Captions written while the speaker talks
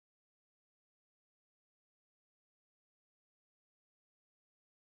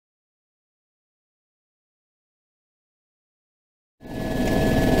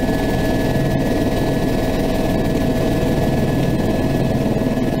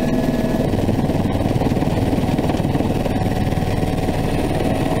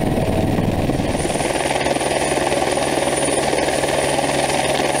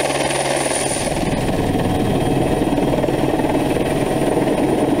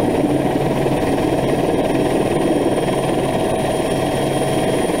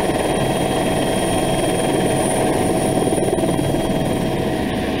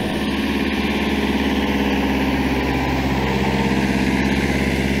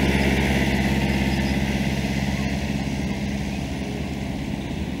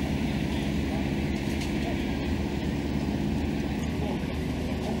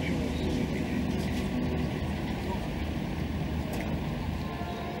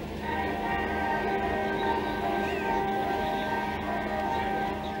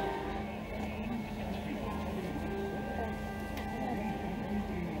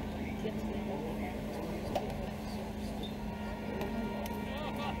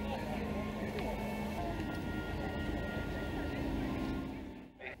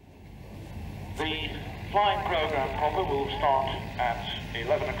flying program proper will start at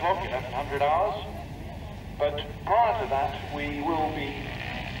 11 o'clock, 1100 hours. But prior to that, we will be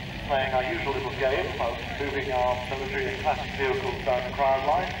playing our usual little game of moving our military and classic vehicles down the crowd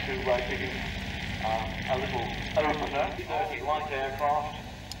line to give you a little opener. 30 light aircraft,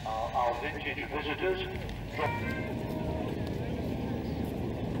 our vintage visitors.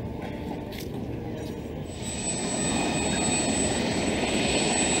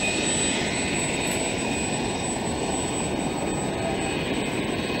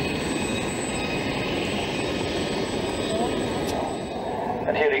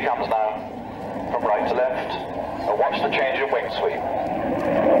 And here he comes now, from right to left, and watch the change in wing sweep.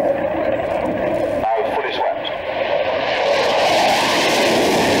 Now fully swept.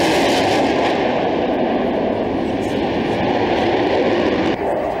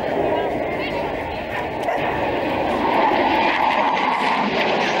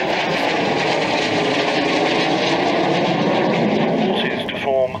 Forces to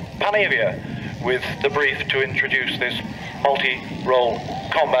form Panavia, with the brief to introduce this multi-role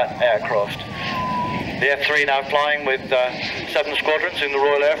combat aircraft. The F-3 now flying with 7 squadrons in the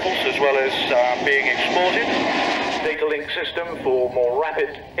Royal Air Force, as well as being exported. Data link system for more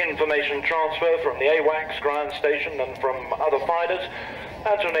rapid information transfer from the AWACS ground station and from other fighters.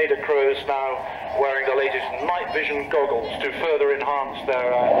 And Tornado crews now wearing the latest night vision goggles to further enhance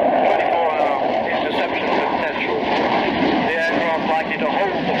their 24-hour interception potential. The aircraft likely to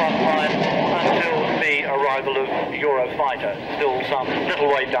hold the front line until the arrival of Eurofighter, still some little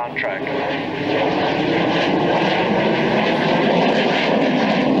way down track.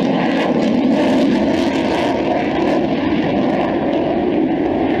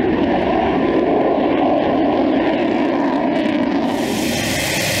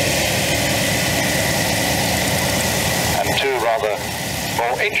 And two rather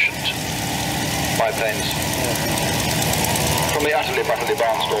more ancient biplanes from the utterly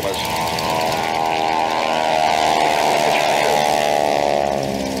barnstormers.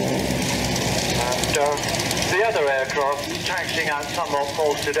 The other aircraft taxiing out somewhat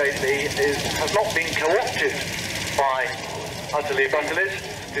more sedately has not been co-opted by utterly butterless.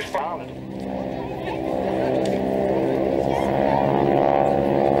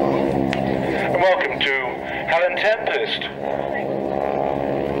 And welcome to Helen Tempest.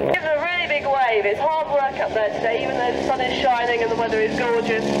 It's a really big wave. It's hard work up there today, even though the sun is shining and the weather is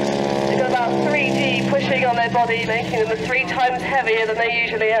gorgeous. They've got about 3G pushing on their body, making them 3 times heavier than they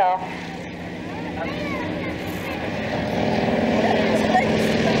usually are.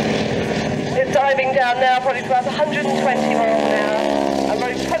 It's diving down now, probably to about 120 miles an hour, and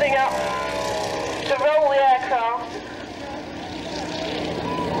we're putting up to roll the aircraft.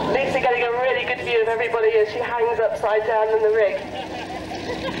 Lisa getting a really good view of everybody as she hangs upside down in the rig.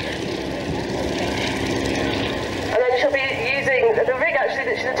 And then she'll be using the rig actually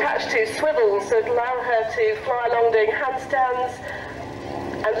that she's attached to swivels that allow her to fly along doing handstands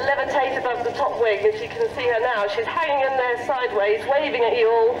and levitate above the top wing. As you can see her now, she's hanging in there sideways, waving at you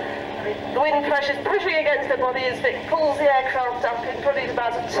all. The wind pressure's pushing against her body as Vic pulls the aircraft up in probably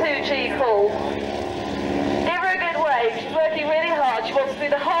about a 2G pull. Give her a good wave. She's working really hard. She wants to be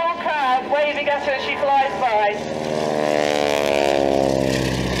the whole crowd waving at her as she flies by.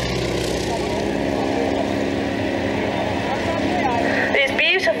 These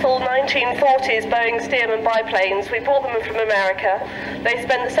beautiful 1940s Boeing Stearman biplanes, we bought them from America. They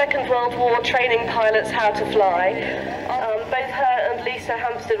spent the Second World War training pilots how to fly. Both her and Lisa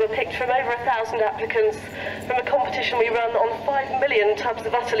Hampstead were picked from over 1,000 applicants from a competition we run on 5 million tubs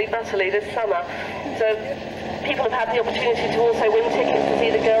of Utterly Butterly this summer. So people have had the opportunity to also win tickets to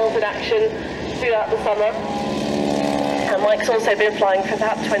see the girls in action throughout the summer. And Mike's also been flying for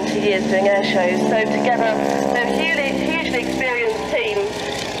about 20 years doing air shows. So together they're a hugely experienced team.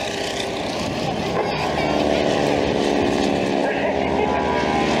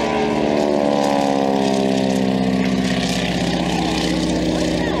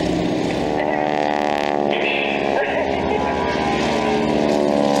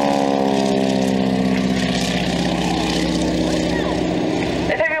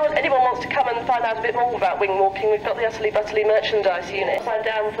 A bit more about wing walking, we've got the Utterly Butterly merchandise unit. Upside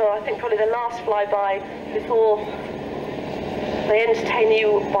down for, I think, probably the last flyby before they entertain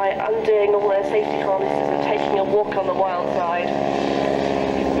you by undoing all their safety harnesses and taking a walk on the wild side.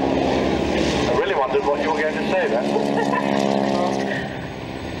 I really wondered what you were going to say then.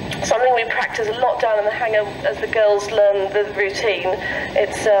 Something we practice a lot down in the hangar as the girls learn the routine.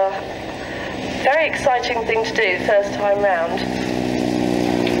 It's a very exciting thing to do first time round.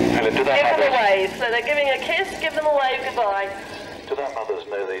 Do their give mothers, them a wave. So they're giving a kiss, give them a wave goodbye. do their mothers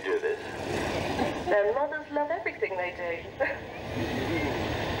know they do this? Their mothers love everything they do.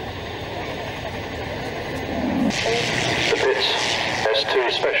 The pit's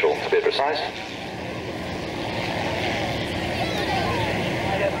S2 special, to be precise.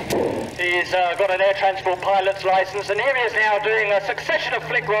 He's got an air transport pilot's license, and here he is now doing a succession of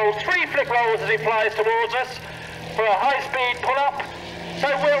flick rolls, 3 flick rolls as he flies towards us for a high-speed pull-up. So,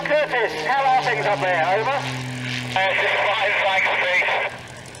 Will Curtis, how are things up there? Over. Just fine, thanks, Pete.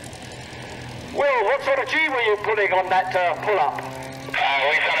 Will, what sort of G were you pulling on that pull-up?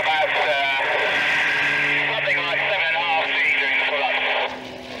 We've done about something like 7.5 G during the pull-up.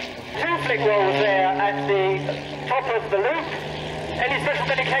 2 flick rolls there at the top of the loop. Any special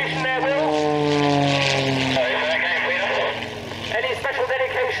dedication there, Will? Sorry, say that again, Peter? Any special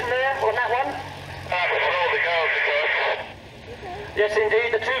dedication there on that one? For all the girls, of course. Yes,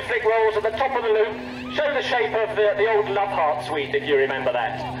 indeed. The 2 flick rolls at the top of the loop show the shape of the old Love Heart suite, if you remember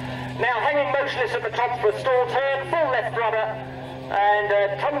that. Now, hanging motionless at the top for a stall turn, full left rudder,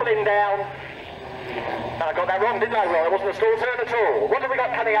 and tumbling down. I got that wrong, didn't I, Will? It wasn't a stall turn at all. What have we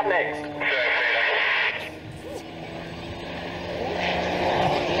got coming up next?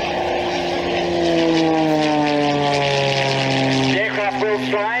 Will's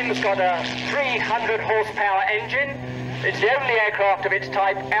flying. It's got a 300 horsepower engine. It's the only aircraft of its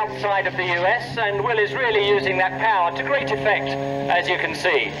type outside of the US, and Will is really using that power to great effect, as you can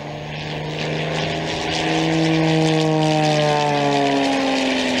see.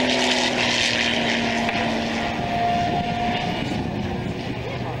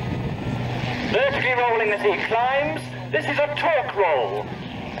 Vertically rolling as he climbs. This is a torque roll.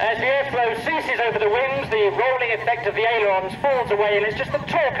 As the airflow ceases over the wings, the rolling effect of the ailerons falls away, and it's just the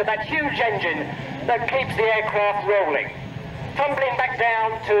torque of that huge engine that keeps the aircraft rolling. Tumbling back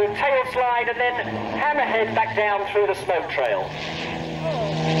down to tail slide and then hammerhead back down through the smoke trail.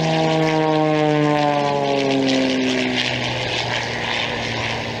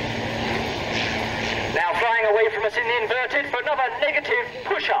 Now flying away from us in the inverted for another negative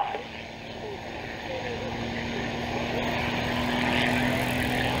push-up.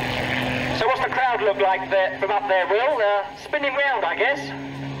 So what's the crowd look like there, from up there, Will? Spinning round, I guess. There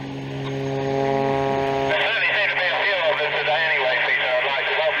certainly seem to be a few of us today anyway, Peter. I'd like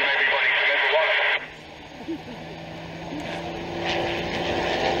to welcome everybody to every one of them.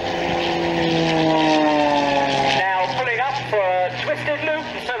 Now pulling up for a twisted loop,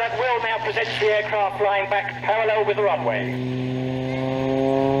 so that Will now presents the aircraft flying back parallel with the runway.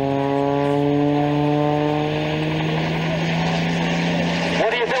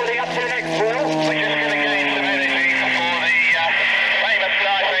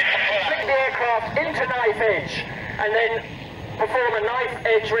 And then perform a knife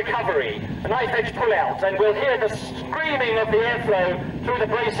edge recovery, a knife edge pull-out, and we'll hear the screaming of the airflow through the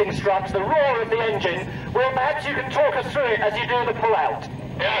bracing struts, the roar of the engine. Well, perhaps you can talk us through it as you do the pull-out.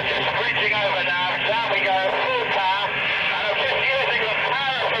 Yeah, just switching over now. Down we go, full power, and I'm just using the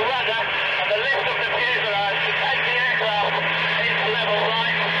power of the rudder and the lift of the fuselage to take the aircraft into level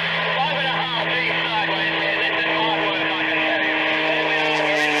right. 5.5 G sideways here. This is hard work, I can tell you. There we are,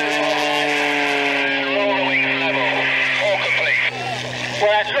 we're into level right. All the wings level. All complete.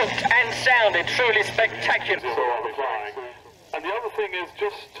 Well, that looked and sounded truly spectacular. And the other thing is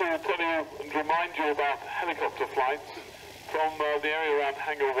just to tell you and remind you about helicopter flights from the area around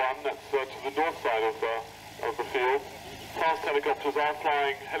Hangar 1, that's to the north side of the field. Fast helicopters are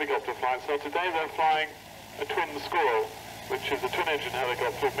flying helicopter flights. So today they're flying a twin Squirrel, which is a twin-engine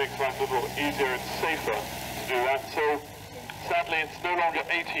helicopter. It makes life a little easier and safer to do that. So sadly, it's no longer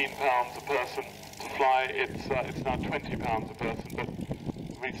 18 pounds a person to fly. It's now 20 pounds a person. But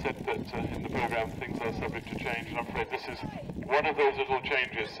we said that in the program things are subject to change, and I'm afraid this is one of those little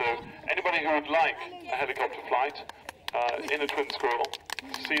changes. So anybody who would like a helicopter flight in a twin Squirrel,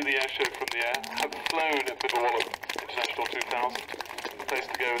 see the air show from the air, have flown at the Wallop International 2000, the place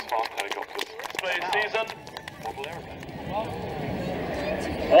to go is fast helicopters. Display season. Model aeroplane.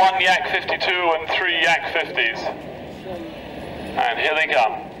 1 Yak 52 and 3 Yak 50s. And here they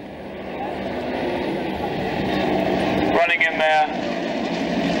come. Running in there.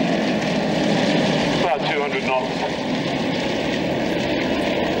 About 200 knots.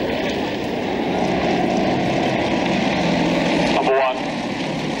 Number 1,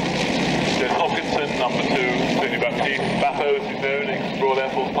 there's Hopkinson. Number 2, Tony Baptiste. Bathos is known, ex-Royal Air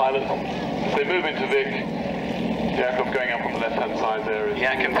Force pilot. As they move into Vic, the aircraft going up on the left-hand side there is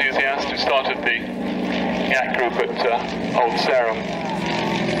Yak enthusiast who started the Yak group at Old Sarum,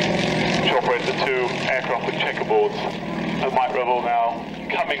 which operates the 2 aircraft with checkerboards. And Mike Revel now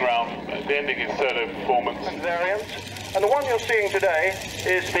coming round, ending his solo performance. Variant. And the one you're seeing today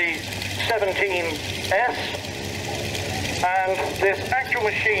is the 17S, and this actual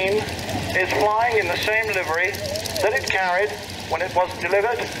machine is flying in the same livery that it carried when it was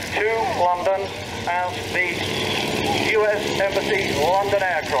delivered to London as the US Embassy London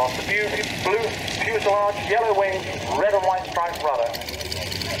aircraft, the blue fuselage, yellow wings, red and white striped rudder.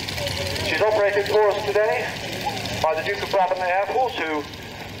 She's operated for us today by the Duke of Brabant Air Force, who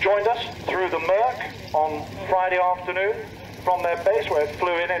joined us through the Merck on Friday afternoon from their base, where it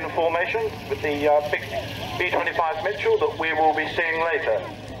flew in formation with the big B-25 Mitchell that we will be seeing later.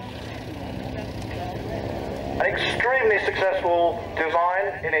 An extremely successful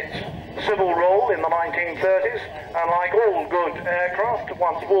design in its civil role in the 1930s, and like all good aircraft,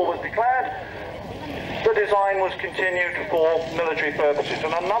 once war was declared, the design was continued for military purposes,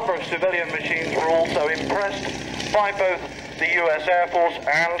 and a number of civilian machines were also impressed by both the US Air Force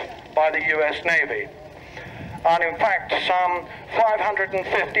and by the US Navy. And in fact, some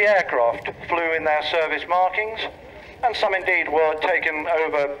 550 aircraft flew in their service markings, and some indeed were taken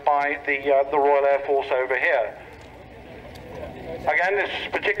over by the Royal Air Force over here. Again, this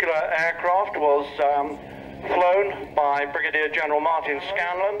particular aircraft was flown by Brigadier General Martin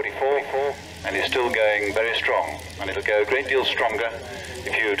Scanlon before, and is still going very strong, and it'll go a great deal stronger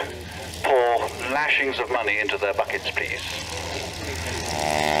if you'd pour lashings of money into their buckets, please.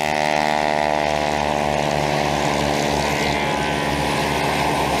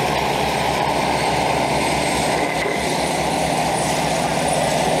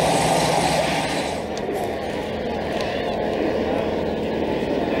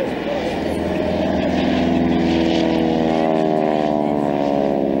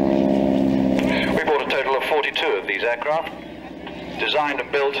 Aircraft, designed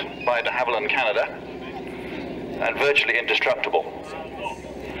and built by de Havilland, Canada, and virtually indestructible.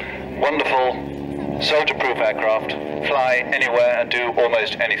 Wonderful, soldier-proof aircraft, fly anywhere and do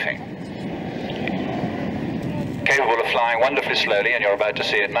almost anything. Capable of flying wonderfully slowly, and you're about to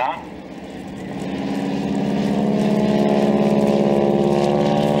see it now.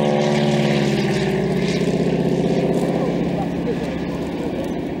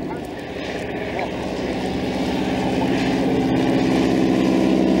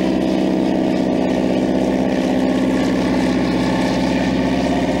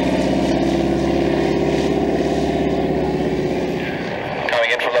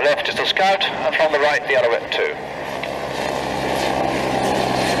 Scout, and from the right the Alouette 2.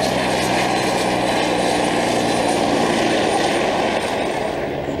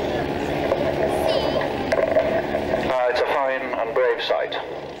 It's a fine and brave sight.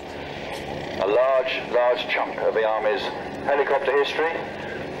 A large chunk of the Army's helicopter history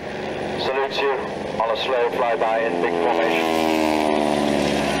salutes you on a slow flyby in big formation.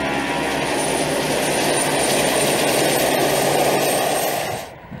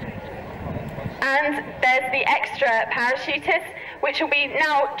 And there's the extra parachutists, which will be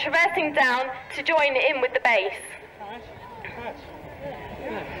now traversing down to join in with the base.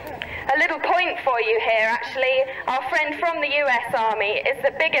 A little point for you here, actually. Our friend from the US Army is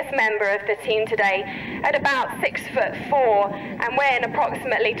the biggest member of the team today, at about 6'4", and weighing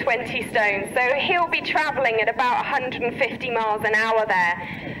approximately 20 stone. So he'll be traveling at about 150 miles an hour there.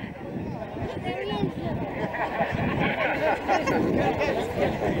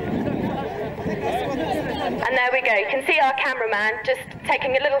 And there we go. You can see our cameraman just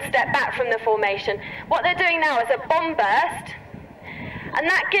taking a little step back from the formation. What they're doing now is a bomb burst, and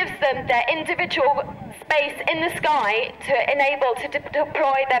that gives them their individual space in the sky to enable to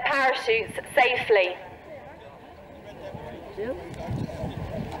deploy their parachutes safely.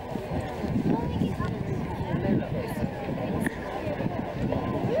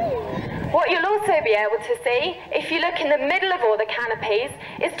 What you'll also be able to see, if you look in the middle of all the canopies,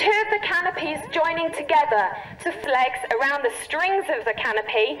 is two of the canopies joining together to flex around the strings of the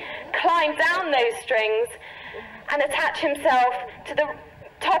canopy, climb down those strings, and attach himself to the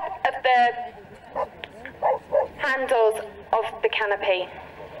top of the handles of the canopy.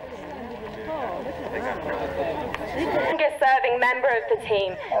 Longest serving member of the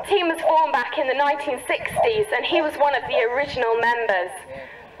team. The team was formed back in the 1960s, and he was one of the original members.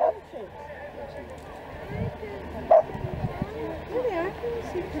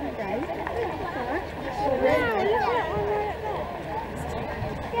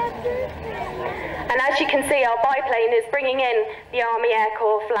 And as you can see, our biplane is bringing in the Army Air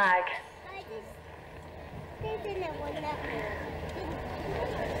Corps flag.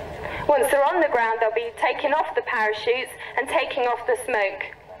 Once they're on the ground, they'll be taking off the parachutes and taking off the smoke.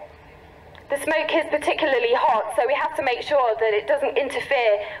 The smoke is particularly hot, so we have to make sure that it doesn't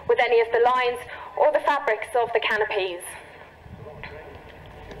interfere with any of the lines or the fabrics of the canopies.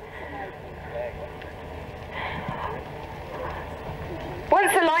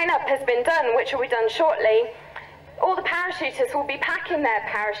 Once the lineup has been done, which will be done shortly, all the parachutists will be packing their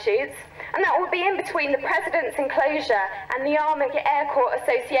parachutes, and that will be in between the President's enclosure and the Army Air Corps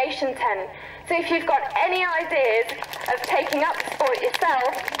Association tent. So if you've got any ideas of taking up the sport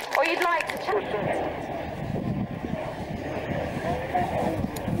yourself, or you'd like to chat.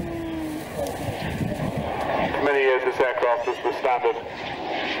 For many years this aircraft was the standard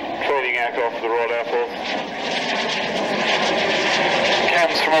training aircraft of the Royal Air Force. It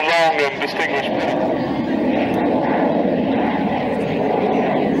comes from a long and distinguished...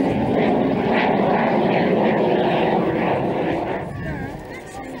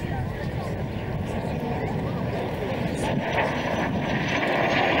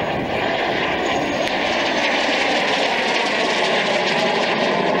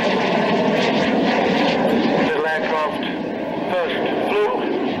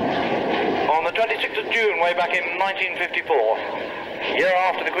 Way back in 1954, year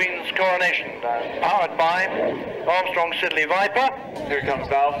after the Queen's coronation, powered by Armstrong Siddeley Viper. Here it comes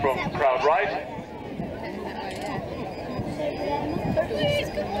now from crowd right.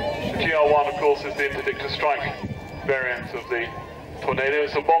 The TR1, of course, is the interdictor strike variant of the Tornado.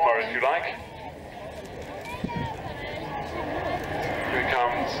 It's a bomber, if you like. Here it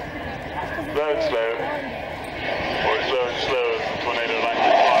comes, low and slow, or as low and slow as the Tornado likes to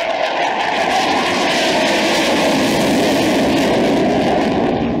fly.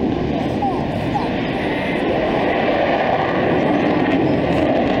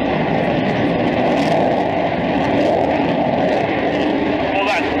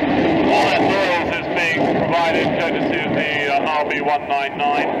 Courtesy of the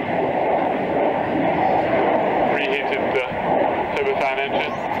RB199 reheated turbofan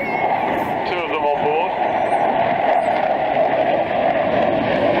engine. Two of them on board.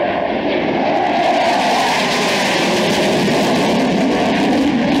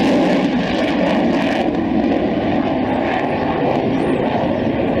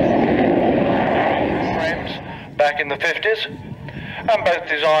 Frames back in the 50s, and both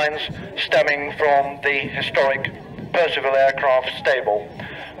designs stemming from the historic Percival aircraft stable,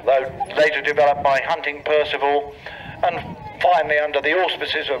 though later developed by Hunting Percival and finally under the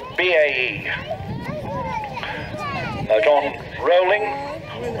auspices of BAE. John rolling.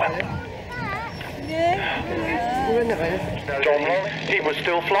 John rolling, he was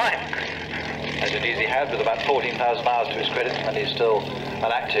still flying. As indeed he had, with about 14,000 hours to his credit, and he's still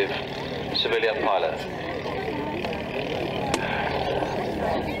an active civilian pilot.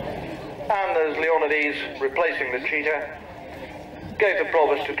 And as Leonidas, replacing the Cheetah, gave the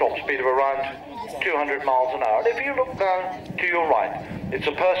Provost a top speed of around 200 miles an hour. And if you look down to your right, it's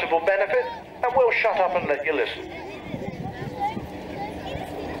a Percival benefit, and we'll shut up and let you listen.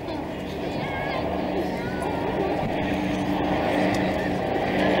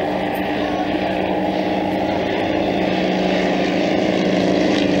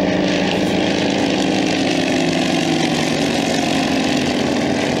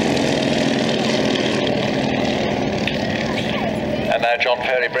 John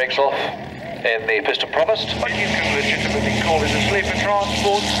Perry breaks off in the Piston Provost. But you can legitimately call it a sleeper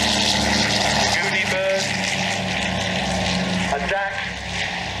transport, a Goody Bird, a DAC,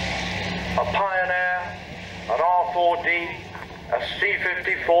 a Pioneer, an R4D, a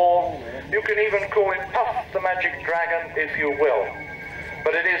C-54. You can even call it Puff the Magic Dragon if you will.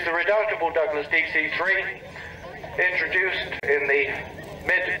 But it is the redoubtable Douglas DC-3, introduced in the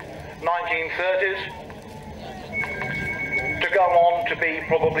mid-1930s, to go on to be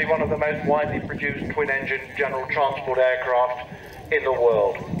probably one of the most widely produced twin-engine general transport aircraft in the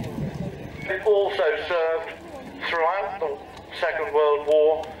world. It also served throughout the Second World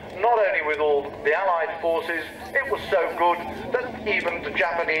War, not only with all the Allied forces, it was so good that even the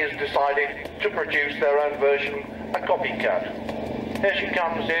Japanese decided to produce their own version, a copycat. Here she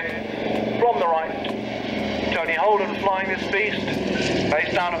comes in from the right. Tony Holden flying this beast,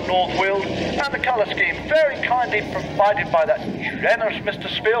 based down at North Weald, and the colour scheme very kindly provided by that generous Mr.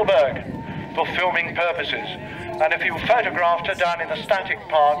 Spielberg for filming purposes. And if you photographed her down in the static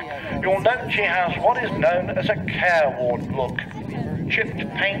park, you'll note she has what is known as a careworn look. Chipped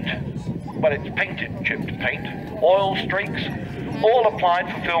paint, well, it's painted chipped paint, oil streaks, all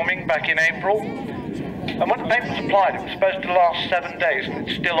applied for filming back in April. And when the paint was applied, it was supposed to last 7 days, and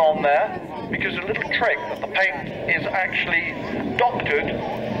it's still on there, because a little trick that the paint is actually doctored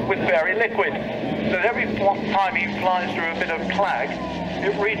with berry liquid. So that every time he flies through a bit of clag,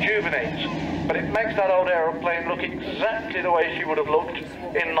 it rejuvenates. But it makes that old aeroplane look exactly the way she would have looked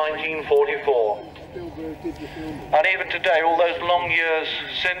in 1944. And even today, all those long years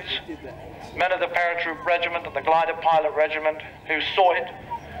since, men of the Paratroop Regiment and the Glider Pilot Regiment who saw it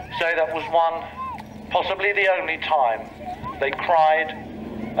say that was one, possibly the only time they cried,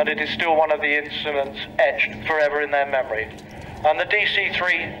 and it is still one of the incidents etched forever in their memory. And the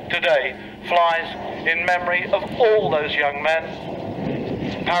DC-3 today flies in memory of all those young men,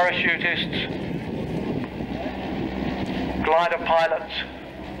 parachutists, glider pilots,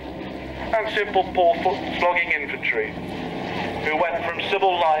 and simple poor-foot slogging infantry who went from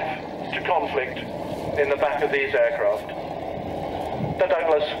civil life to conflict in the back of these aircraft. The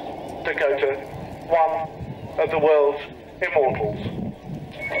Douglas Dakota, one of the world's immortals.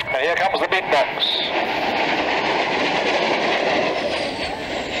 And here comes the beatbox.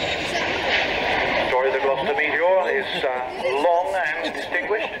 The story of the Gloucester Meteor is long and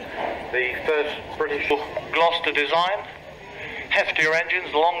distinguished. The first British Gloucester design, heftier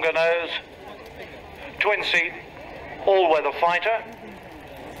engines, longer nose, twin-seat, all-weather fighter.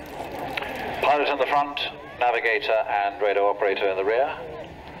 Pilot in the front, navigator and radar operator in the rear.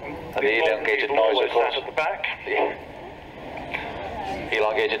 And the elongated nose, of course. At the back. The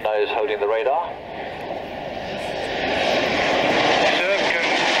elongated nose holding the radar.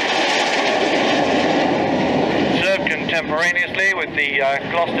 Served contemporaneously with the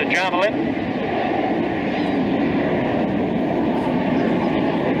Gloucester Javelin.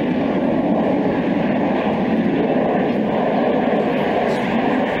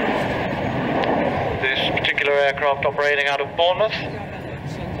 Aircraft operating out of Bournemouth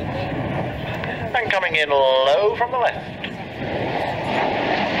and coming in low from the left.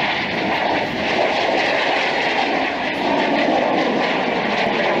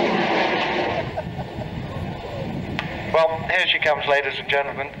 Well, here she comes, ladies and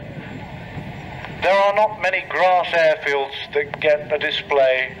gentlemen. There are not many grass airfields that get a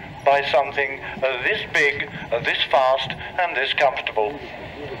display by something this big, this fast and this comfortable.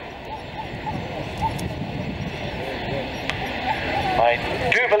 I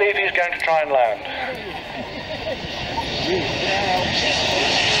do believe he's going to try and land.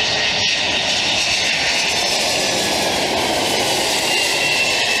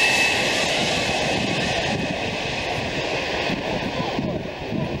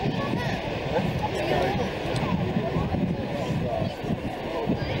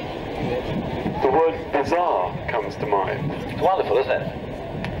 The word bizarre comes to mind. It's wonderful, isn't it?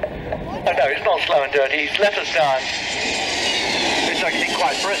 Oh no, it's not slow and dirty. He's let us down. It's actually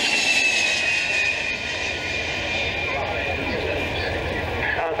quite brisk.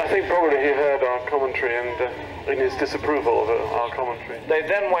 I think probably he heard our commentary and in his disapproval of our commentary. They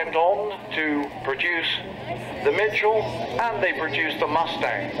then went on to produce the Mitchell and they produced the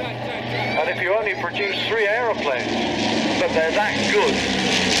Mustang. And if you only produce 3 aeroplanes, but they're that good,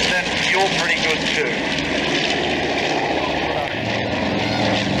 then you're pretty good too.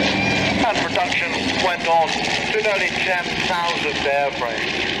 And production went on to nearly 10,000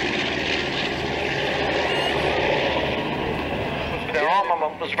 airframes. Their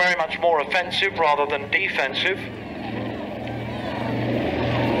armament was very much more offensive rather than defensive.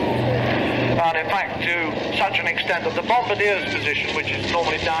 And in fact, to such an extent that the bombardier's position, which is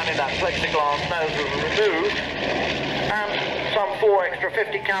normally down in that plexiglass nose, was removed, and some 4 extra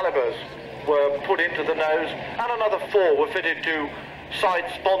 50 calibers were put into the nose, and another 4 were fitted to side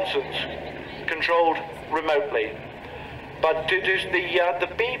sponsons, controlled remotely. But it is the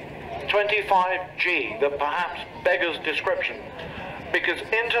B-25G that perhaps beggars description, because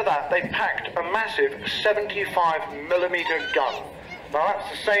into that they packed a massive 75mm gun. Now that's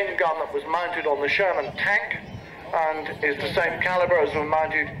the same gun that was mounted on the Sherman tank and is the same caliber as was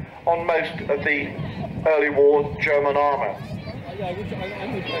mounted on most of the early war German armour.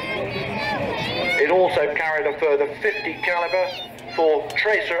 It also carried a further 50 caliber for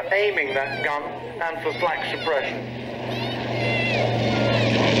tracer aiming that gun and for flak suppression.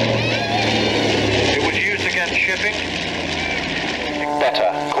 It was used against shipping.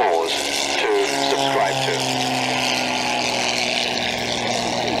 Better cause to subscribe to.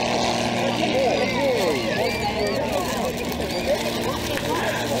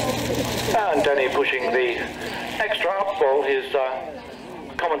 And Denny pushing the extra up while his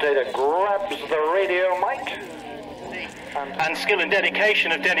commentator grabs the radio mic. And skill and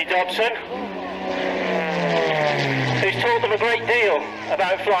dedication of Denny Dobson, who's taught them a great deal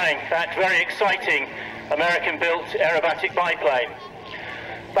about flying that very exciting American-built aerobatic biplane.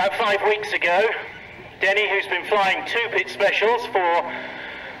 About 5 weeks ago, Denny, who's been flying 2 pit specials for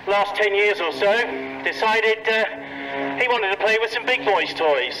the last 10 years or so, decided he wanted to play with some big boys'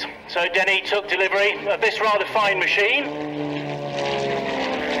 toys. So Denny took delivery of this rather fine machine.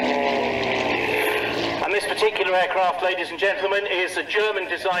 And this particular aircraft, ladies and gentlemen, is a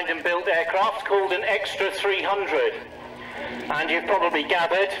German-designed and built aircraft called an Extra 300. And you've probably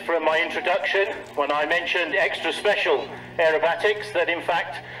gathered from my introduction, when I mentioned extra special aerobatics, that in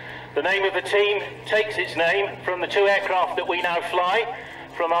fact the name of the team takes its name from the two aircraft that we now fly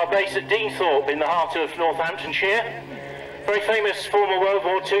from our base at Deanthorpe in the heart of Northamptonshire. Very famous former World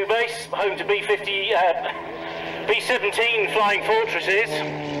War II base, home to B-17 Flying Fortresses.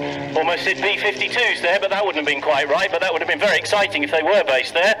 Almost said B-52s there, but that wouldn't have been quite right, but that would have been very exciting if they were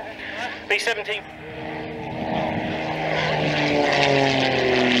based there. B-17...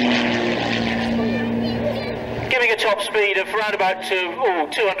 Giving a top speed of around about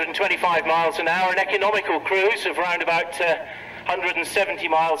 225 miles an hour, an economical cruise of around about 170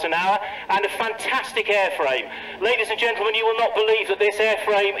 miles an hour, and a fantastic airframe. Ladies and gentlemen, you will not believe that this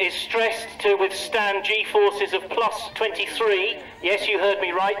airframe is stressed to withstand G-forces of plus 23, yes, you heard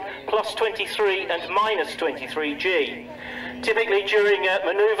me right, plus 23 and minus 23 G. Typically during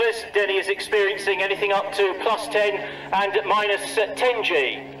manoeuvres, Denny is experiencing anything up to plus 10 and minus 10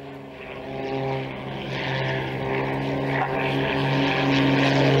 G.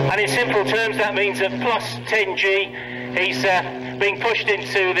 And in simple terms, that means at plus 10 G, he's being pushed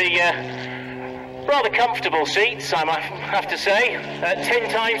into the rather comfortable seats, I might have to say, at 10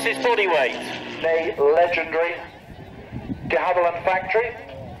 times his body weight. The legendary de Havilland factory.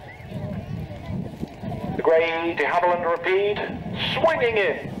 The grey de Havilland Rapide swinging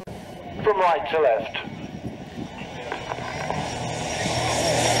in from right to left.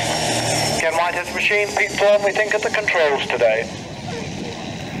 Ken Whitehead's machine, Pete Thorne, we think, at the controls today.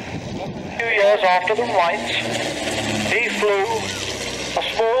 2 years after the Whites, he flew a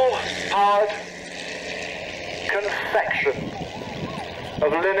small, hard confection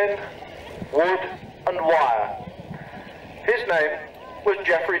of linen, wood and wire. His name was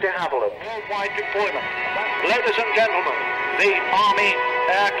Geoffrey de Havilland. Worldwide deployment. Ladies and gentlemen, the Army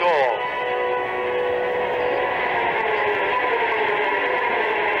Air Corps.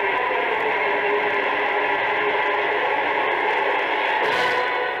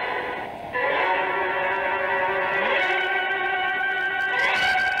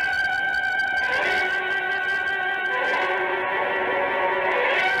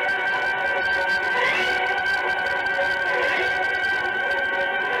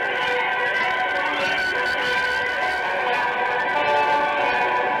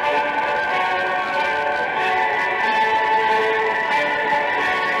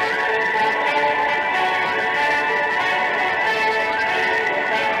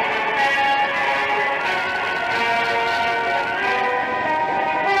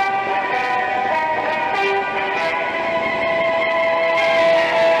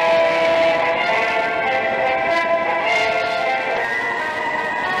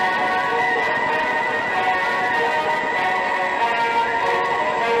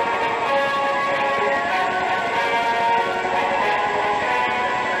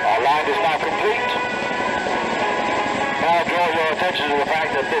 To the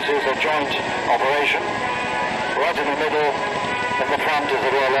fact that this is a joint operation. Right in the middle, in the front is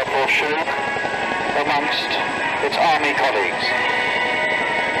the Royal Air Force Shoe, amongst its Army colleagues.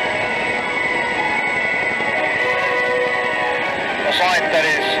 A sight that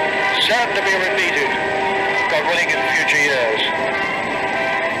is certain to be repeated, God willing, in future years.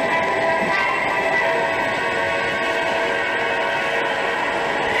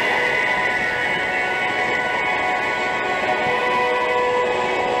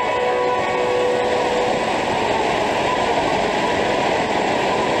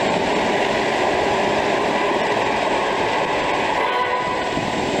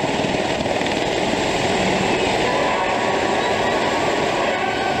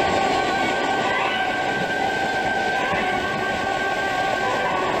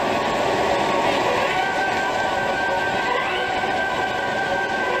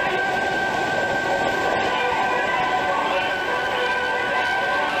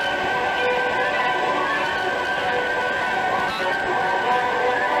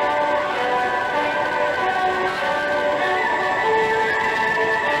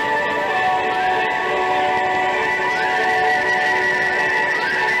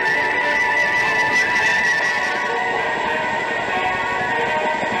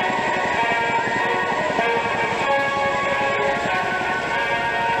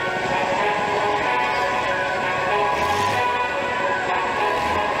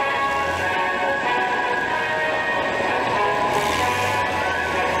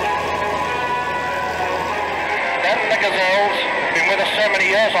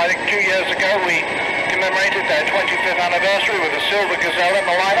 I think 2 years ago we commemorated their 25th anniversary with a silver gazelle in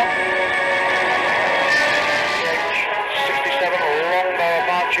the lineup.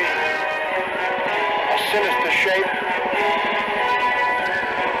 shape.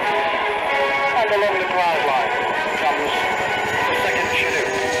 And along the ground line comes the second Chinook.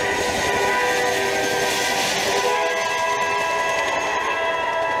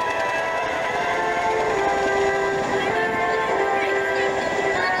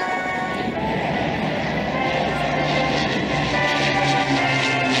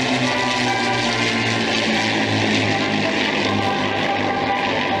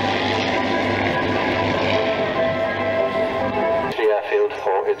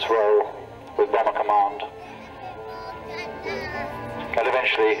 For its role with Bomber Command. And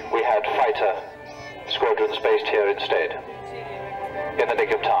eventually we had fighter squadrons based here instead, in the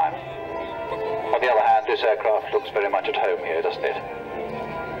nick of time. On the other hand, this aircraft looks very much at home here, doesn't it?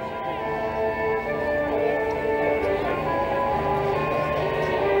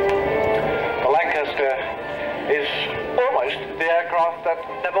 The Lancaster is almost the aircraft that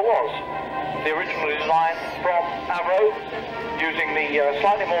never was. The original design from Avro, using the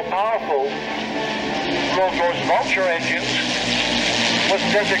slightly more powerful Rolls-Royce Vulture engines, was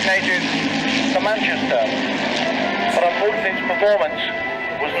designated the Manchester, but unfortunately its performance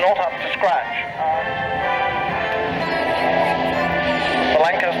was not up to scratch. The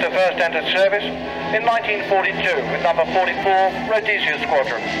Lancaster first entered service in 1942 with number 44 Rhodesia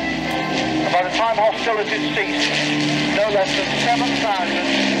Squadron. And by the time hostilities ceased, no less than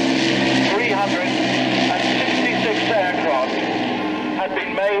 7,366 aircraft had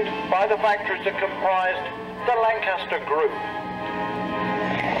been made by the factories that comprised the Lancaster Group.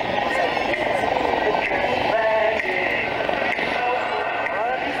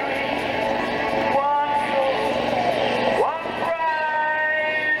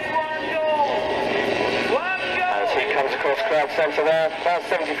 As he comes across crowd centre there, about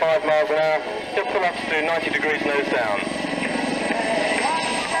 75 miles an hour, he'll pull up to 90 degrees nose down.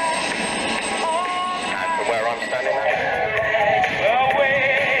 And from where I'm standing now.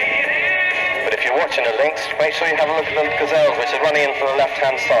 If you're watching the links, make sure you have a look at the gazelles which are running in from the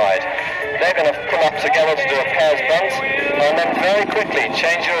left-hand side. They're going to pull up together to do a pair's bunt, and then very quickly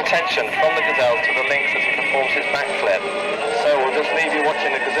change your attention from the gazelle to the lynx as he performs his backflip. So we'll just leave you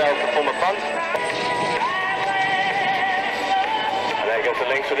watching the gazelle perform a bunt. And there goes the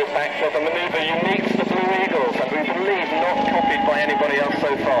lynx with his backflip, a manoeuvre unique to the Blue Eagles, and we believe not copied by anybody else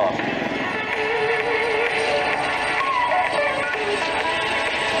so far.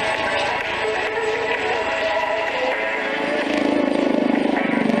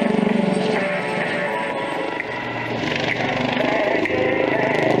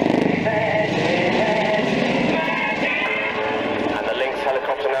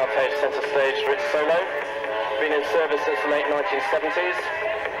 Since the late 1970s.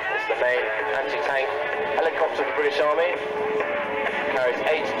 It's the main anti-tank helicopter of the British Army. It carries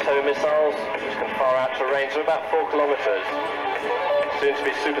 8 tow missiles, which can fire out to a range of about 4 kilometres. Soon to be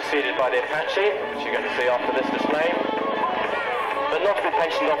superseded by the Apache, which you're going to see after this display. But not to be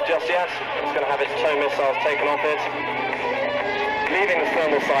pensioned off just yet. It's going to have its tow missiles taken off it, leaving the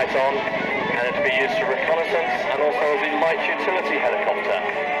thermal sight on, and it to be used for reconnaissance and also as a light utility helicopter,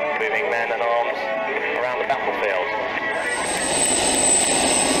 moving men and arms around the battlefield.